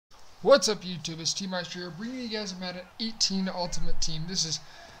What's up, YouTube? It's T-Meister here, bringing you guys a Madden 18 Ultimate Team. This is,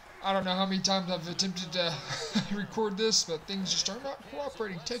 I don't know how many times I've attempted to record this, but things just are not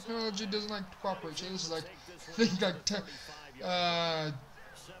cooperating. Technology doesn't like to cooperate, so this is like, I think like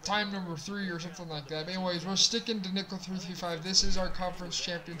time number 3 or something like that. But anyways, we're sticking to Nickel 335. This is our conference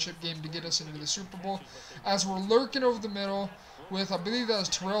championship game to get us into the Super Bowl. As we're lurking over the middle with, I believe that was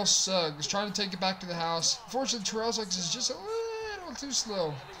Terrell Suggs, trying to take it back to the house. Unfortunately, Terrell Suggs is just a little too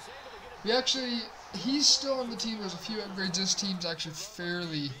slow. He's still on the team. There's a few upgrades. This team's actually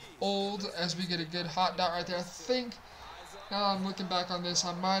fairly old as we get a good hot dot right there. I think, now I'm looking back on this,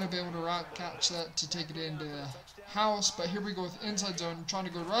 I might have been able to rock catch that to take it into the house. But here we go with inside zone. I'm trying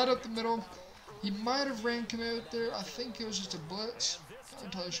to go right up the middle. He might have ran commit there. I think it was just a blitz. Not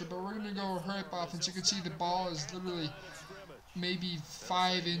entirely sure, but we're going to go hurry up offense. You can see the ball is literally maybe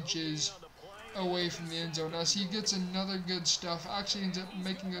 5 inches away from the end zone. As he gets another good stuff, actually ends up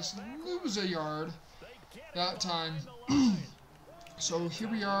making us lose a yard that time. So here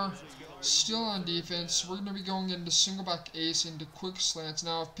we are, still on defense. We're going to be going into single back ace, into quick slants.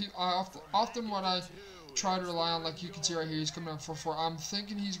 Now, often what I try to rely on, like you can see right here, he's coming on 4-4. I'm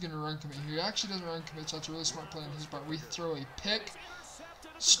thinking he's going to run commit here. He actually doesn't run commit, so that's a really smart play on his part. We throw a pick.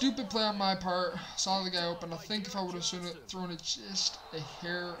 Stupid play on my part. Saw the guy open. I think if I would have thrown it just a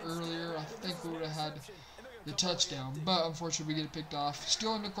hair earlier, I think we would have had the touchdown. But unfortunately, we get it picked off.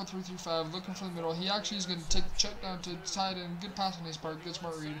 Still in nickel 3-3-5, looking for the middle. He actually is going to take the check down to tight end. Good pass on his part. Good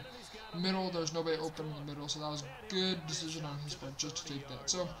smart read. Middle, there's nobody open in the middle, so that was a good decision on his part just to take that.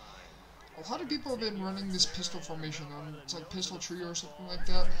 So a lot of people have been running this pistol formation. It's like pistol trio or something like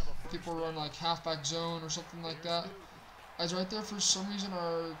that. People run like halfback zone or something like that. As right there, for some reason,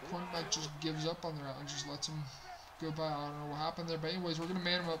 our cornerback just gives up on the route and just lets him go by. I don't know what happened there. But anyways, we're going to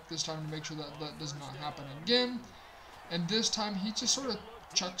man him up this time to make sure that that does not happen again. And this time, he just sort of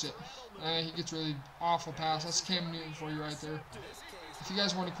chucks it. He gets really awful pass. That's Cam Newton for you right there. If you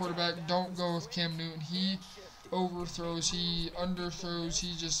guys want a quarterback, don't go with Cam Newton. He overthrows, he underthrows,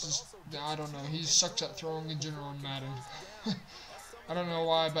 he just is, I don't know. He sucks at throwing in general in Madden. I don't know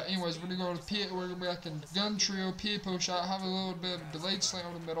why, but anyways, we're going to go with PA. We're going to be like a gun trio, PA post shot, have a little bit of delayed slant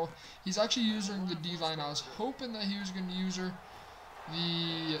over the middle. He's actually using the D-line. I was hoping that he was going to use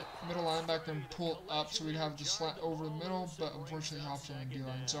the middle linebacker and pull up so we'd have the slant over the middle, but unfortunately he hopped on the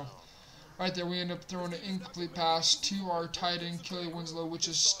D-line. So right there, we end up throwing an incomplete pass to our tight end, Kelly Winslow, which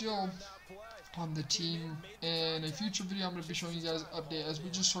is still on the team. In a future video, I'm going to be showing you guys an update as we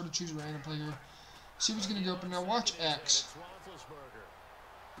just sort of choose a random play here. See what's going to go up, and now watch X.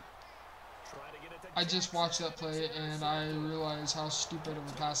 I just watched that play and I realized how stupid of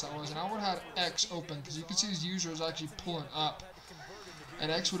a pass that was, and I would have had X open because you can see his user is actually pulling up, and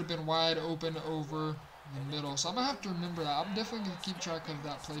X would have been wide open over the middle. So I'm gonna have to remember that. I'm definitely gonna keep track of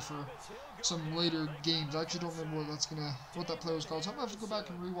that play for some later games. I actually don't remember what that play was called, so I'm gonna have to go back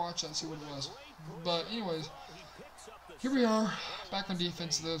and rewatch that, see what it was. But anyways, here we are back on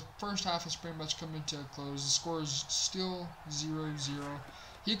defense. The first half is pretty much coming to a close. The score is still 0-0.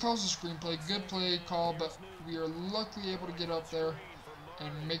 He calls the screenplay, good play call, but we are luckily able to get up there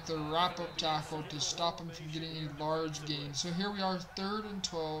and make the wrap-up tackle to stop him from getting a large gain. So here we are, 3rd and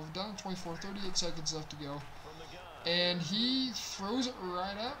 12, down to 24, 38 seconds left to go. And he throws it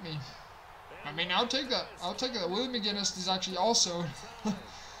right at me. I mean, I'll take that. I'll take that. Willie McGinnis is actually also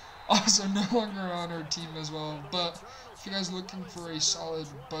no longer on our team as well. But if you guys are looking for a solid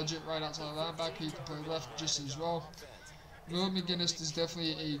budget right outside of linebacker, you can play left just as well. Willie McGinnis is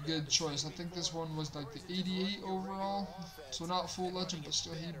definitely a good choice. I think this one was like the 88 overall, so not full legend, but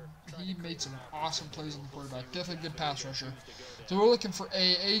still he made some awesome plays in the quarterback. Definitely a good pass rusher. So we're looking for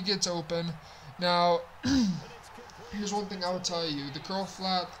A. A gets open. Now, here's one thing I would tell you. The curl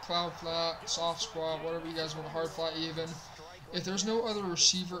flat, the cloud flat, soft squat, whatever you guys want, hard flat even. If there's no other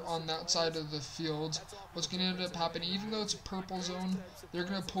receiver on that side of the field, what's going to end up happening, even though it's a purple zone, they're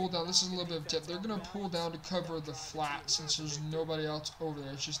going to pull down. This is a little bit of a tip. They're going to pull down to cover the flat since there's nobody else over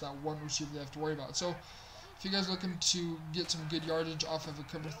there. It's just that one receiver they have to worry about. So if you guys are looking to get some good yardage off of a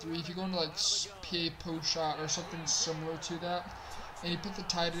cover 3, if you go into like PA post shot or something similar to that, and you put the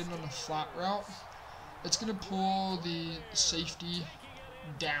tight end on the flat route, it's going to pull the safety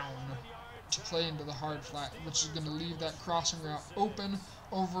down to play into the hard flat, which is going to leave that crossing route open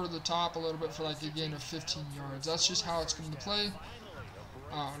over the top a little bit for like a gain of 15 yards. That's just how it's going to play.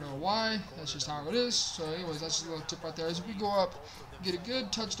 I don't know why. That's just how it is. So anyways, that's just a little tip right there. As we go up, get a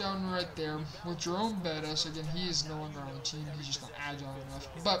good touchdown right there with Jerome Bettis. Again, he is no longer on the team. He's just not agile enough.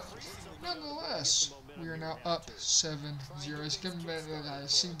 But nonetheless, we are now up 7-0. It's given a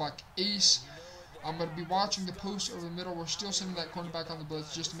single block ace. I'm going to be watching the post over the middle. We're still sending that cornerback on the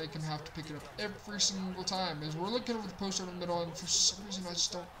blitz just to make him have to pick it up every single time. As we're looking over the post over the middle, and for some reason I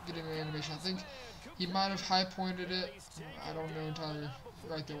just don't get any animation. I think he might have high pointed it. I don't know entirely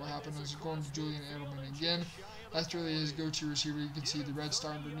right there what happened. I was going to Julian Edelman again. That's really his go-to receiver. You can see the red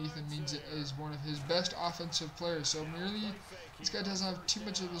star underneath him means it is one of his best offensive players. So really, this guy doesn't have too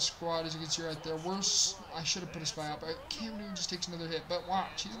much of a squad, as you can see right there. Worse, I should have put a spy out, but Cam Newton just takes another hit. But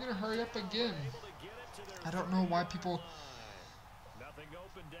watch, he's going to hurry up again. I don't know why people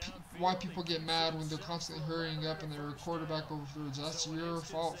get mad when they're constantly hurrying up and they're a quarterback overthrows. That's your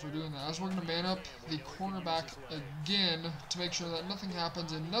fault for doing that. As we're going to man up the cornerback again to make sure that nothing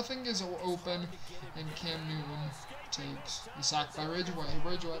happens and nothing is open, and Cam Newton takes the sack by Ridgeway.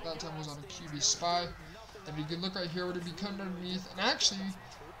 Ridgeway at that time was on a QB spy. And you can look right here, would it be coming underneath? And actually,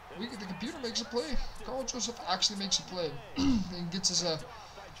 the computer makes a play. Carl Joseph actually makes a play and gets us a.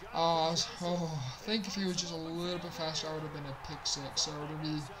 I think if he was just a little bit faster, I would have been a pick six. So it'll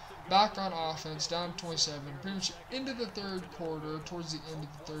be back on offense, down 27, pretty much into the third quarter, towards the end of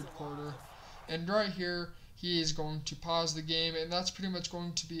the third quarter. And right here, he is going to pause the game, and that's pretty much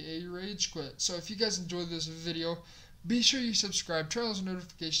going to be a rage quit. So if you guys enjoyed this video, be sure you subscribe, turn on those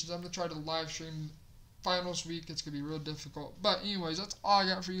notifications. I'm going to try to live stream finals week. It's going to be real difficult. But anyways, that's all I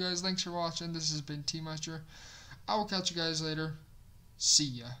got for you guys. Thanks for watching. This has been T-Meister. I will catch you guys later.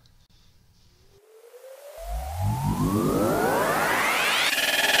 See ya.